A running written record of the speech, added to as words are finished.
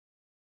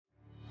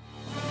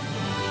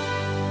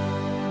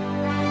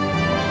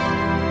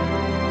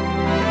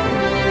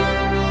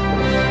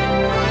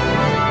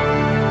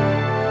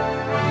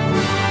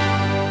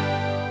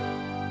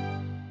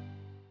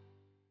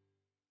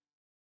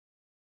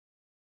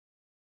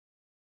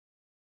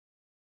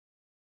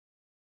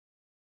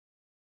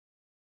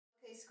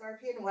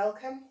Scorpion,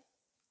 welcome.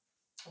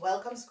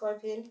 Welcome,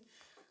 Scorpion.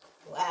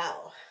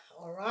 Wow.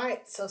 All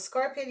right. So,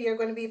 Scorpion, you're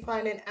going to be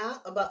finding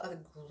out about a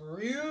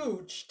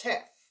huge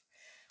theft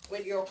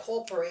with your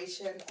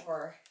corporation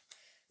or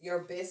your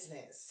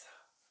business.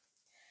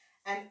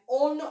 An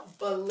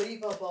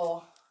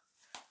unbelievable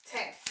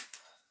theft.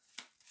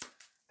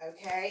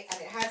 Okay.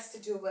 And it has to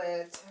do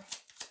with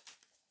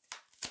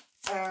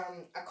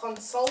a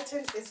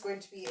consultant is going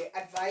to be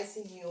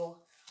advising you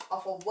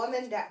of a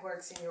woman that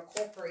works in your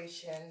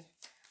corporation,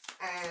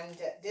 and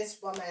this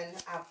woman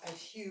have a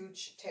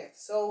huge tip.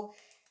 So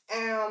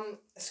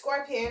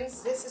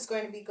Scorpions, this is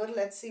going to be good.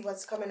 Let's see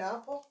what's coming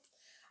up.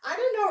 I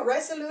don't know,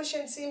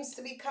 resolution seems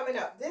to be coming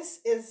up.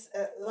 This is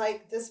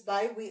like this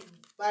by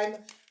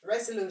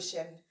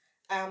resolution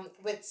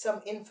with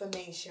some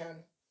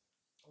information.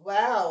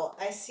 Wow,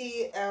 I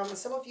see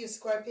some of you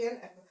Scorpion,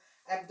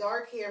 a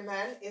dark hair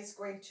man is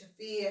going to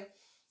be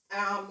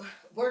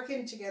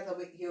working together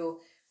with you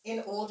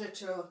in order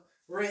to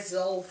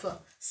resolve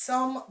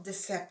some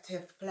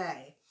deceptive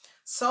play.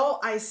 So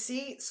I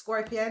see,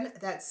 Scorpion,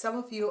 that some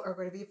of you are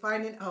going to be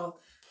finding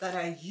out that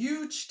a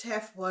huge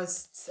theft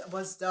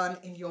was done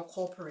in your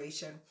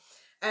corporation.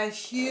 A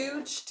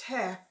huge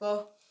theft.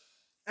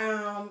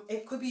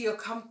 It could be your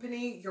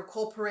company, your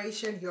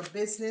corporation, your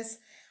business.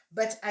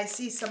 But I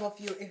see some of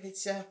you, if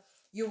it's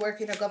you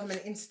work in a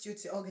government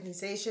institute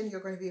organization,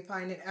 you're going to be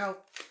finding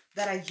out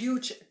that a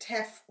huge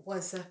theft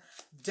was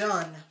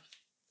done.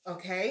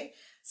 Okay,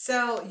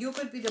 so you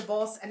could be the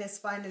boss and is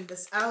finding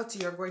this out.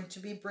 You're going to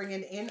be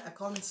bringing in a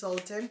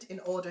consultant in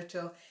order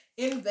to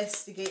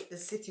investigate the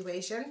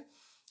situation.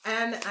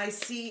 And I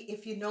see,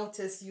 if you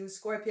notice, you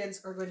Scorpions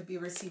are going to be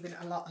receiving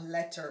a lot of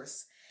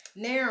letters.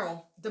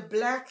 Now, the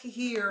black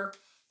here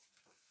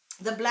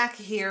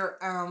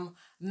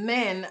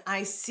men,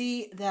 I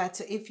see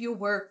that if you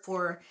work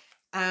for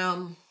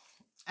a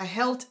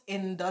health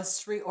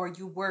industry, or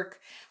you work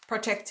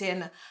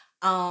protecting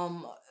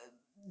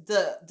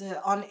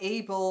the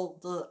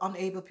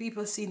unable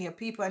people, senior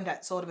people, and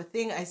that sort of a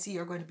thing, I see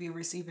you're going to be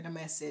receiving a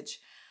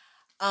message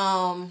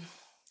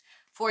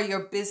for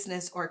your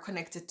business or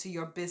connected to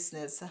your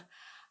business.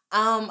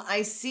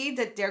 I see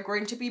that they're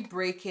going to be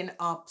breaking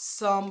up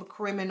some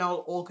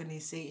criminal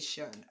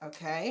organization.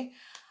 Okay,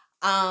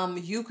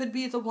 you could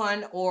be the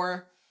one,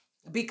 or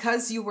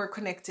because you were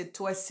connected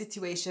to a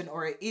situation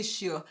or an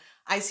issue,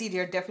 I see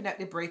they're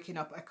definitely breaking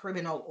up a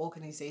criminal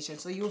organization.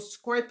 So you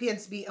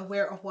Scorpions, be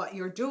aware of what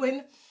you're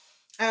doing.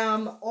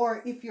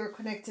 Or if you're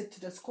connected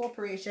to this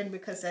corporation,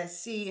 because I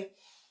see,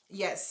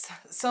 yes.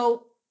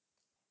 So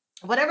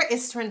whatever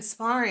is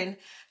transpiring,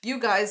 you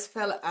guys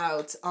fell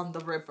out on the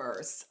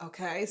reverse.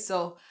 Okay,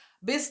 so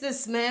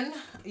businessmen,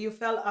 you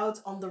fell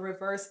out on the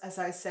reverse. As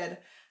I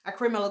said, a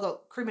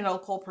criminal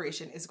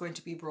corporation is going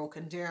to be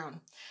broken down.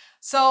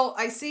 So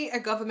I see a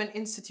government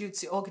institute,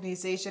 the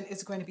organization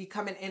is going to be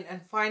coming in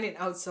and finding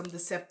out some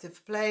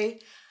deceptive play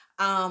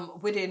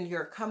within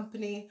your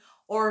company,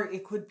 or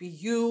it could be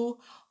you,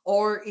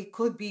 or it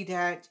could be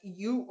that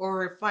you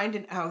are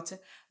finding out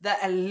that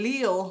a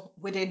Leo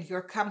within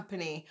your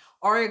company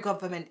or a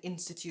government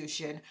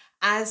institution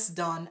has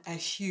done a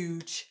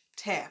huge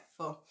theft.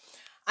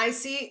 I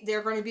see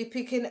they're going to be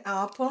picking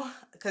up,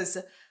 because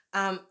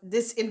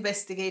this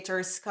investigator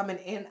is coming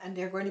in, and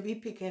they're going to be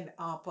picking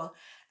up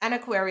an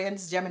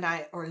Aquarians,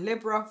 Gemini, or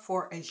Libra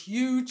for a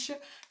huge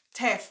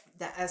theft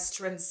that has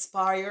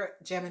transpired.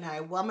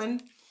 Gemini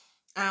woman,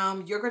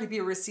 you're going to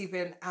be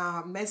receiving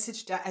a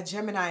message that a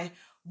Gemini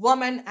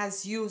woman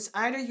has used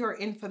either your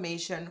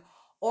information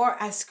or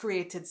has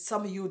created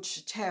some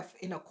huge theft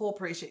in a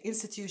corporation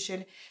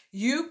institution.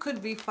 You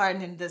could be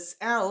finding this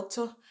out,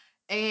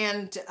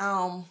 and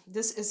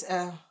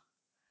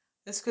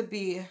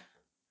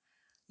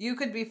you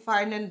could be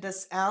finding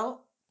this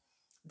out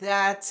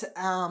that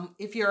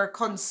if you're a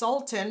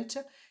consultant,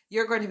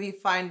 you're going to be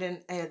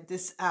finding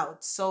this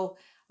out. So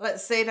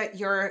let's say that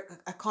you're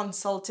a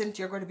consultant,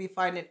 you're going to be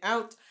finding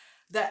out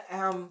that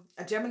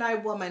a Gemini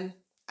woman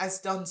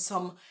has done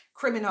some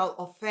criminal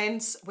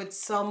offense with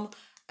some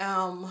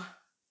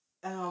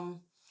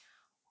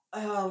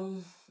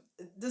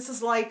this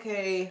is like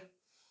a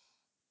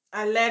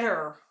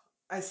letter,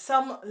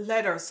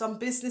 some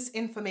business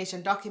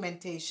information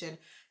documentation.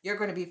 You're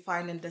going to be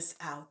finding this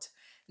out.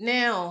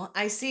 Now,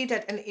 I see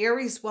that an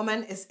Aries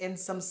woman is in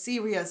some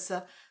serious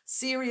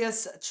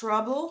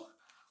trouble.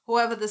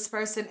 Whoever this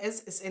person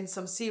is in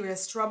some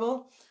serious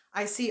trouble.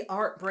 I see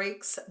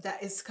heartbreaks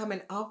that is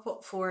coming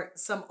up for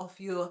some of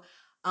you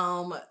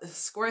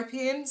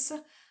Scorpions,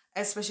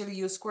 especially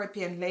you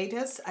Scorpion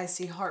ladies. I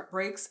see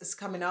heartbreaks is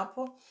coming up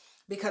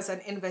because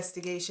an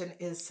investigation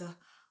is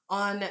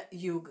on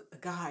you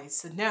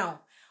guys.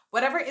 Now,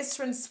 whatever is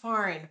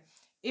transpiring,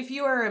 if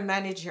you are a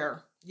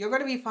manager, you're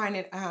going to be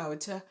finding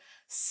out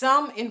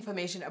some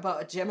information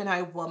about a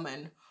Gemini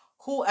woman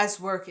who has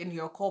worked in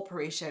your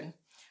corporation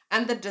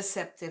and the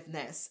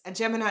deceptiveness. A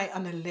Gemini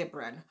and a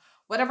Libran.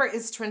 Whatever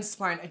is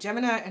transpiring, a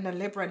Gemini and a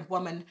Libran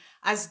woman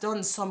has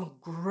done some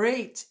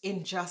great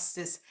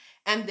injustice,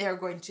 and they're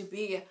going to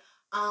be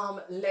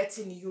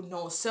letting you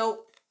know.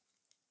 So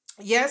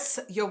Yes,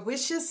 your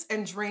wishes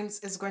and dreams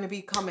is going to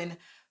be coming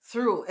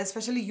through,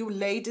 especially you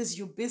ladies,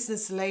 you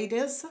business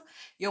ladies.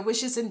 Your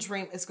wishes and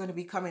dream is going to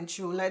be coming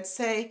true. Let's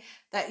say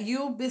that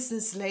you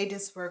business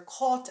ladies were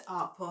caught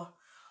up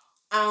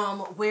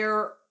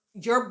where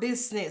your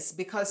business,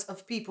 because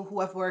of people who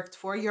have worked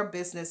for your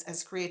business,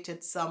 has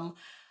created some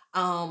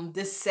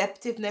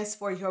deceptiveness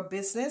for your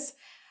business.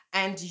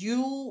 And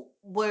you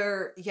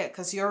were, yeah,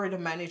 because you're the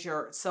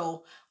manager,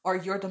 so, or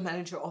you're the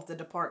manager of the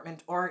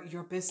department or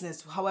your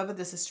business, however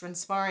this is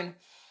transpiring.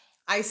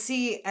 I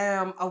see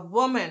a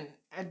woman,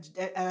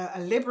 a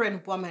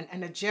Libran woman,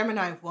 and a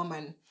Gemini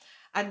woman.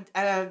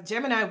 A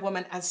Gemini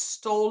woman has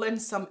stolen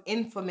some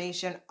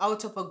information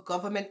out of a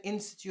government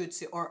institute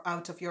or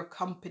out of your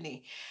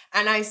company.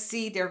 And I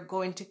see they're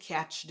going to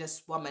catch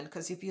this woman,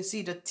 because if you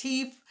see the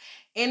thief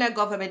in a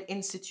government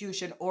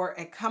institution or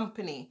a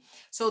company,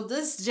 so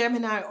this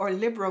Gemini or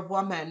Libra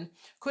woman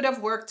could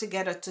have worked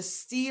together to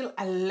steal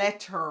a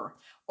letter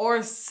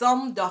or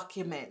some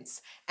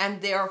documents,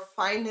 and they are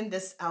finding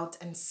this out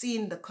and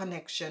seeing the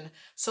connection.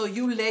 So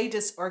you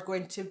ladies are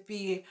going to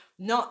be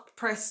not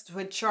pressed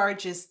with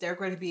charges. They're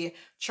going to be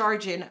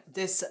charging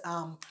this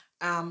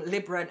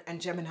Libra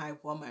and Gemini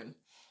woman.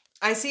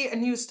 I see a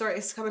new start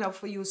is coming up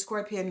for you,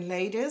 Scorpion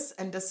ladies,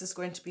 and this is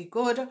going to be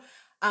good.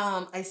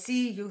 I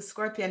see you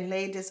Scorpion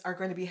ladies are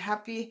going to be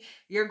happy.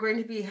 You're going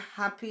to be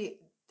happy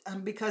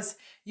because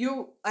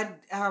you,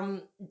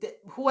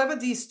 whoever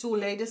these two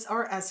ladies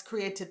are, has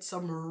created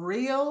some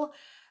real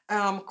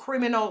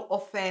criminal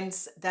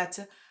offense that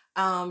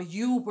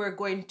you were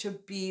going to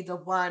be the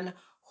one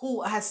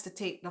who has to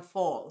take the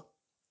fall.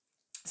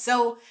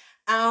 So,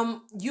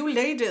 you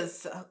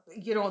ladies,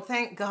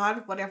 thank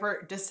God,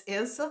 whatever this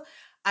is,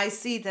 I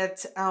see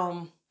that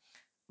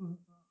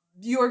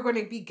you're going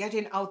to be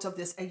getting out of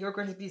this, and you're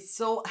going to be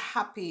so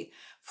happy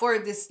for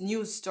this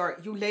new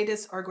start. You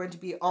ladies are going to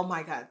be, oh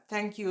my God,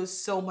 thank you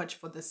so much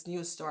for this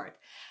new start.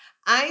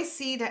 I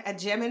see that a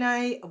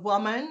Gemini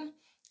woman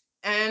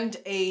and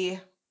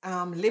a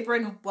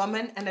Libran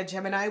woman and a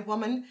Gemini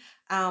woman,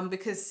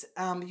 because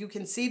you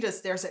can see this,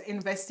 there's an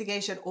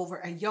investigation over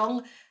a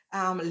young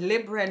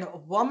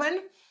Libran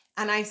woman.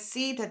 And I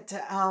see that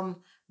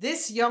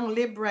this young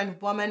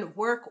Libran woman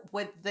worked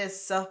with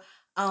this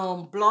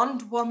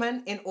blonde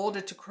woman in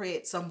order to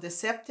create some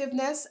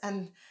deceptiveness,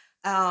 and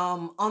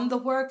on the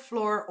work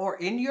floor or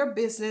in your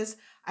business,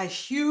 a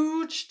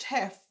huge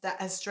theft that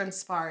has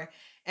transpired.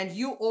 And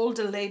you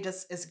older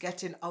ladies is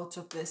getting out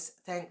of this,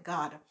 thank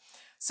God.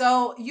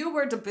 So you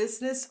were the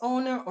business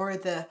owner or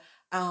the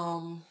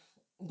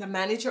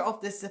manager of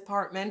this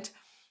department,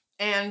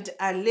 and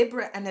a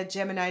Libra and a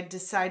Gemini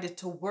decided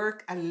to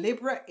work. A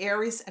Libra,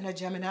 Aries, and a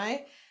Gemini.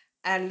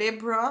 A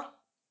Libra,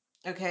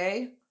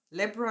 okay,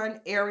 Libra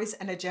and Aries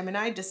and a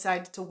Gemini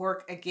decided to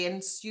work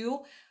against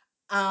you,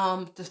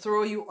 to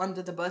throw you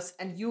under the bus.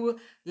 And you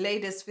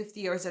ladies 50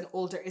 years and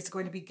older is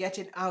going to be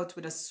getting out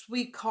with a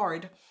sweet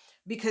card,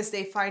 because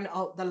they find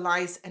out the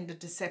lies and the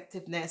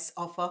deceptiveness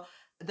of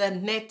the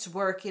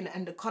networking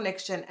and the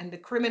connection and the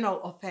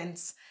criminal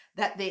offense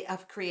that they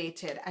have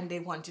created, and they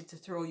wanted to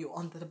throw you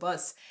under the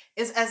bus.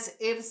 It's as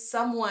if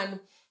someone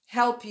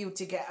helped you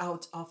to get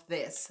out of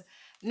this.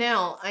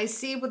 Now, I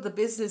see with the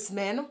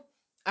businessmen,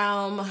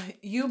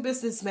 you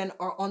businessmen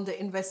are under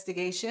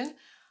investigation.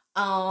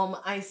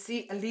 I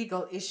see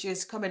illegal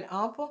issues coming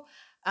up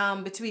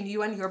between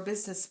you and your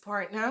business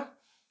partner.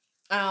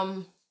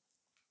 Um,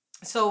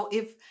 so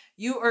if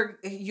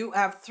you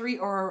have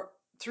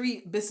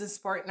three business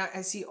partner,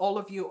 I see all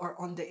of you are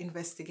on the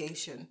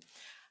investigation.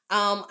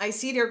 I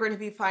see they're going to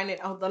be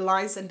finding out the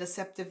lies and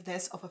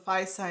deceptiveness of a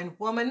fire sign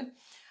woman,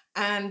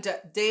 and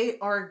they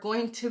are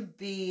going to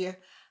be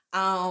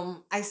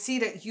I see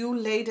that you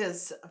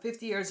ladies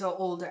 50 years or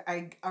older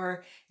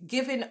are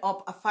giving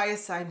up a fire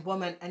sign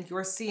woman, and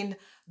you're seeing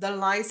the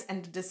lies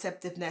and the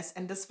deceptiveness,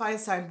 and this fire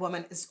sign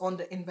woman is on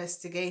the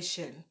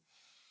investigation.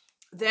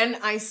 Then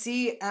I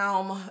see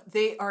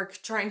they are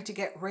trying to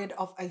get rid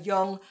of a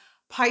young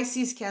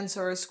Pisces,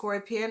 Cancer, or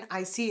Scorpion.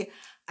 I see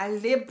a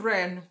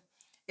Libran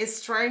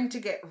is trying to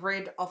get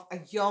rid of a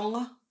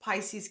young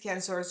Pisces,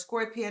 Cancer, or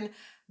Scorpion,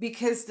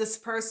 because this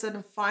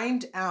person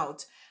find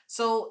out.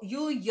 So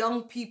you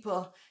young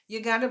people,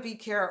 you gotta be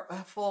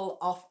careful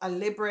of a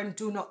Libran.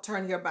 Do not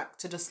turn your back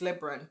to this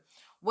Libran.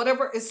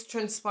 Whatever is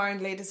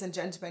transpiring, ladies and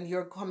gentlemen,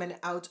 you're coming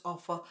out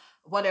of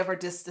whatever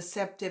this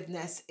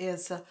deceptiveness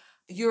is.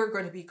 You're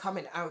going to be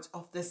coming out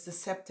of this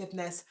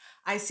deceptiveness.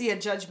 I see a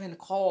judgment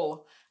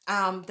call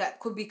that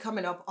could be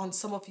coming up on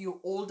some of you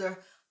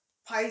older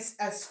Pisces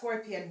as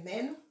Scorpion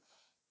men.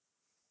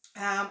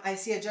 I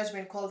see a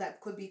judgment call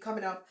that could be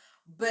coming up,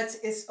 but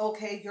it's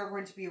okay. You're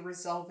going to be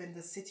resolving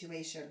the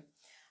situation.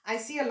 I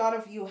see a lot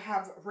of you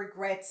have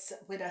regrets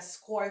with a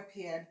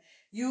Scorpion.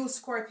 You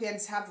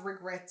Scorpions have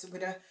regrets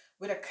with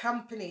a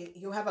company.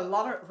 You have a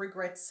lot of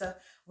regrets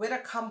with a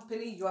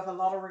company. You have a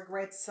lot of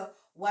regrets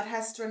what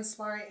has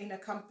transpired in a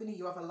company.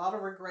 You have a lot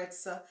of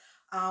regrets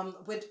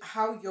with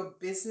how your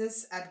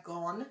business had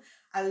gone.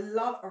 A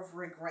lot of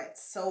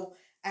regrets. So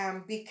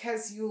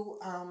because you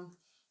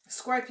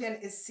Scorpion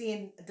is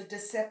seeing the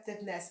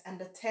deceptiveness and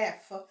the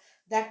theft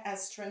that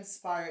has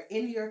transpired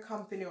in your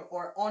company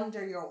or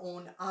under your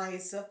own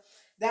eyes,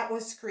 that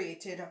was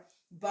created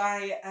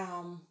by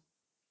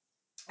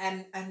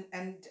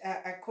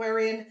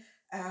Aquarian,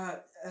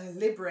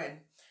 Libran.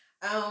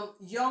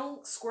 Young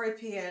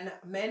Scorpion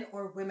men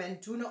or women,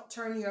 do not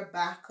turn your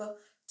back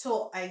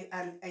to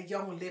a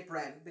young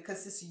Libran,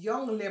 because this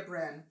young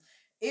Libran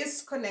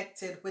is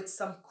connected with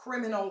some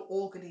criminal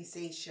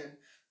organization.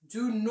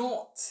 Do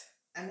not,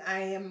 and I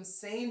am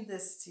saying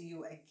this to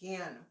you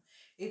again,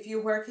 if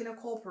you work in a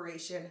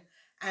corporation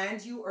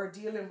and you are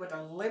dealing with a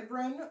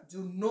Libran,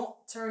 do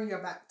not turn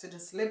your back to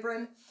this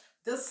Libran.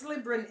 This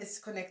Libran is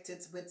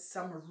connected with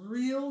some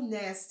real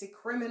nasty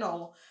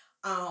criminal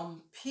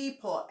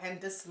people,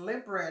 and this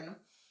Libran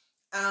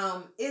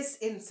is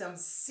in some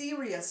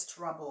serious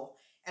trouble,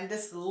 and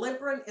this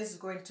Libran is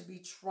going to be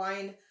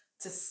trying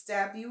to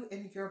stab you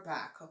in your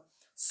back.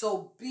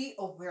 So be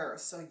aware.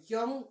 So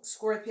young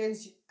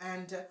Scorpions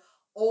and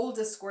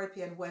older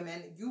Scorpion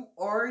women, you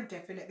are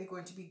definitely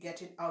going to be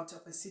getting out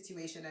of a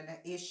situation and an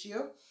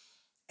issue.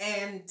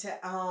 And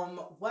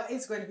what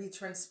is going to be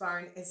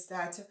transpiring is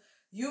that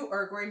you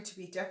are going to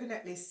be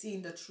definitely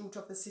seeing the truth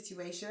of the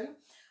situation.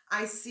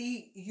 I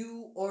see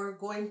you are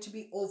going to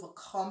be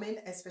overcoming,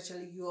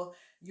 especially you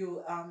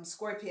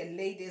Scorpion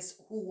ladies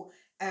who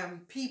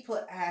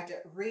people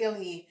had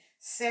really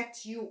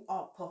set you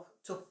up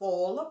to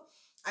fall.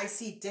 I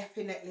see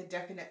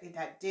definitely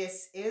that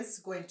this is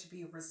going to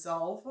be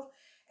resolved.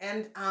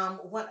 And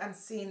what I'm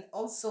seeing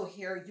also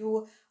here,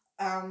 you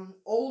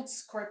old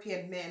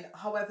Scorpion men,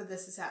 however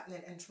this is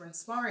happening and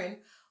transpiring,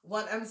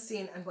 what I'm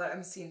seeing and what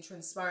I'm seeing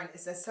transpiring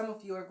is that some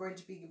of you are going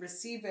to be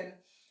receiving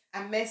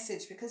a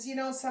message, because you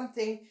know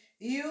something,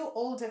 you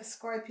older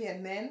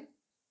Scorpion men,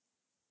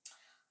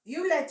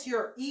 you let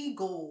your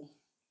ego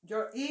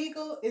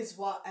is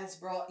what has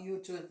brought you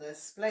to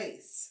this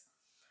place.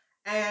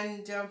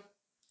 And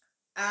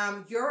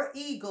your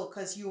ego,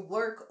 because you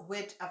work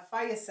with a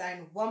fire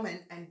sign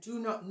woman and do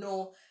not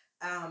know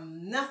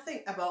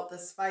nothing about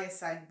this fire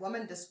sign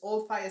woman. This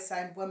old fire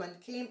sign woman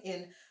came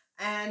in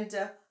and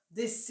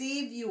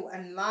deceive you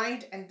and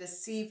lied and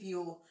deceive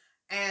you,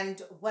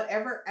 and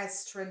whatever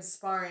has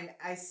transpired,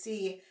 I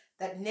see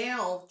that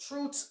now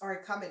truths are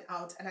coming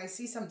out, and I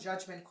see some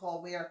judgment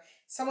call where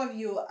some of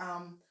you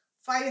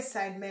fire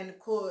sign men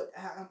could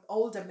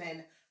older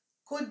men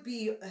could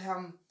be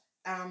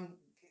um,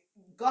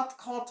 got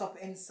caught up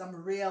in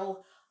some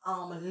real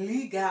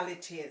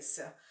legalities,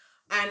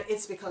 and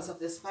it's because of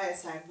this fire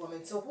sign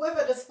woman. So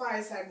whoever this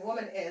fire sign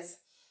woman is,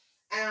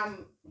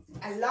 um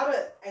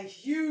a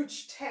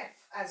huge theft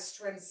has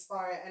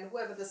transpired, and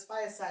whoever this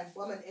fire sign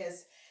woman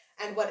is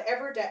and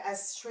whatever that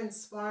has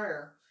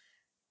transpired,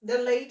 the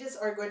ladies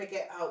are going to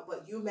get out,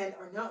 but you men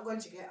are not going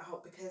to get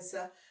out, because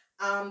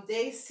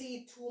they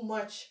see too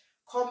much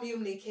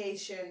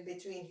communication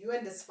between you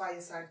and this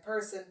fire sign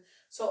person.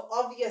 So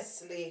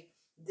obviously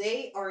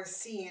they are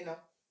seeing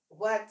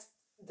what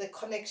the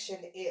connection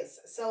is.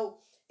 So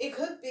it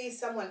could be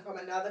someone from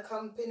another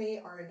company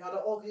or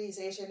another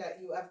organization that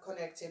you have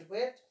connected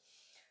with,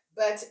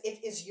 but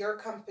it is your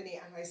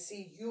company, and I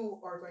see you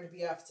are going to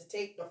be able to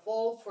take the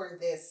fall for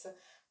this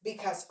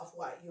because of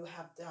what you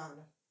have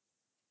done.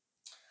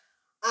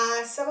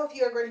 Some of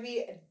you are going to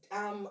be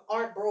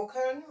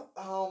heartbroken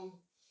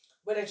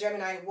with a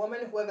Gemini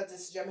woman. Whoever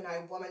this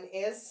Gemini woman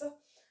is,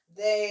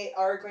 they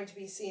are going to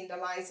be seeing the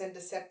lies and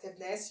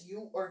deceptiveness.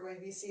 You are going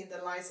to be seeing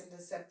the lies and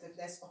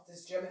deceptiveness of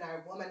this Gemini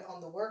woman on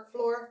the work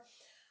floor.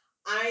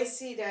 I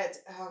see that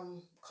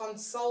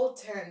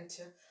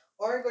consultant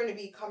are going to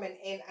be coming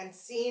in and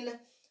seeing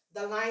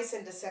the lies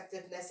and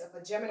deceptiveness of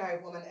a Gemini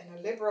woman and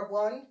a Libra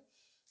one.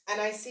 And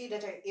I see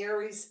that an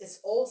Aries is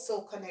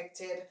also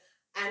connected,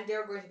 and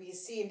they're going to be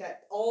seeing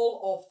that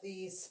all of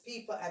these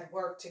people had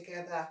worked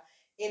together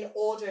in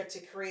order to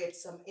create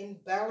some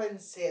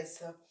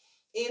imbalances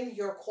in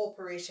your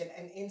corporation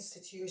and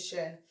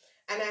institution,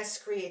 and has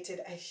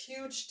created a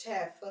huge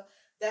theft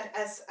that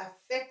has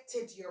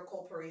affected your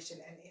corporation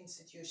and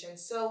institution.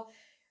 So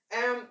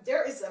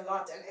there is a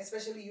lot, and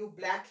especially you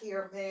black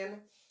hair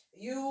men,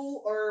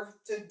 you are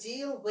to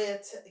deal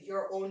with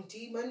your own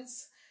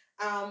demons,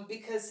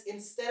 because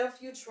instead of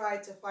you try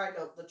to find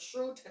out the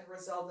truth and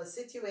resolve the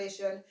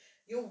situation,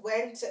 you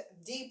went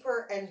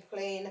deeper and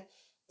plain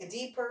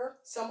deeper.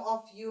 Some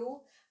of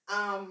you,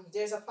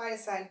 there's a fire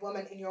sign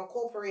woman in your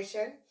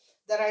corporation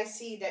that I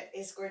see that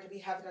is going to be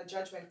having a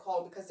judgment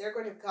call, because they're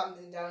going to be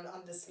coming down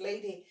on this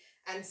lady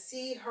and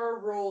see her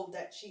role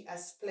that she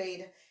has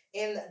played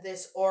in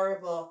this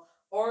horrible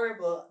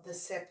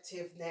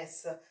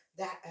deceptiveness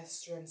that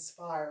has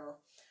transpired.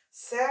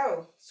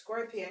 So,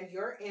 Scorpion,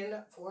 you're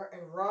in for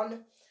a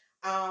run.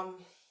 Um,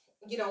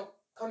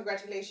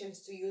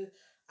 Congratulations to you,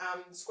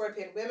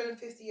 Scorpion women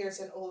 50 years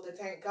and older.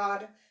 Thank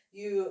God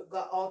you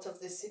got out of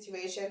this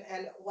situation,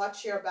 and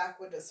watch your back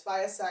with this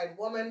fire sign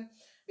woman,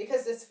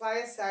 because this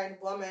fire sign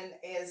woman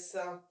is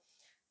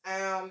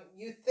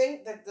you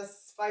think that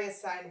this fire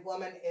sign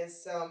woman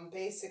is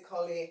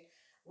basically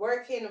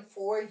working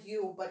for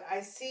you. But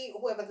I see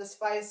whoever this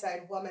fire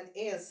sign woman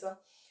is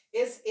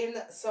in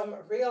some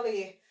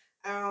really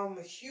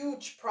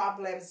huge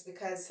problems,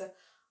 because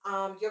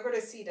you're going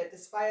to see that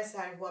this fire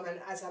sign woman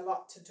has a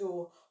lot to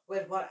do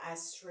with what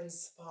has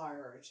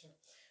transpired.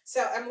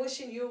 So I'm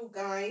wishing you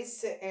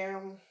guys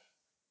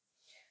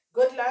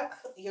good luck.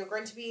 You're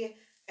going to be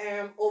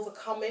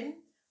overcoming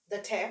the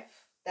theft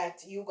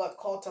that you got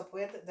caught up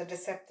with, the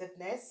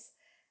deceptiveness.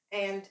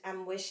 And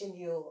I'm wishing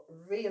you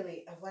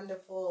really a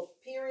wonderful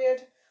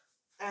period.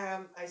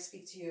 I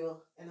speak to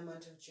you in the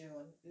month of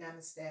June.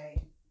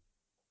 Namaste.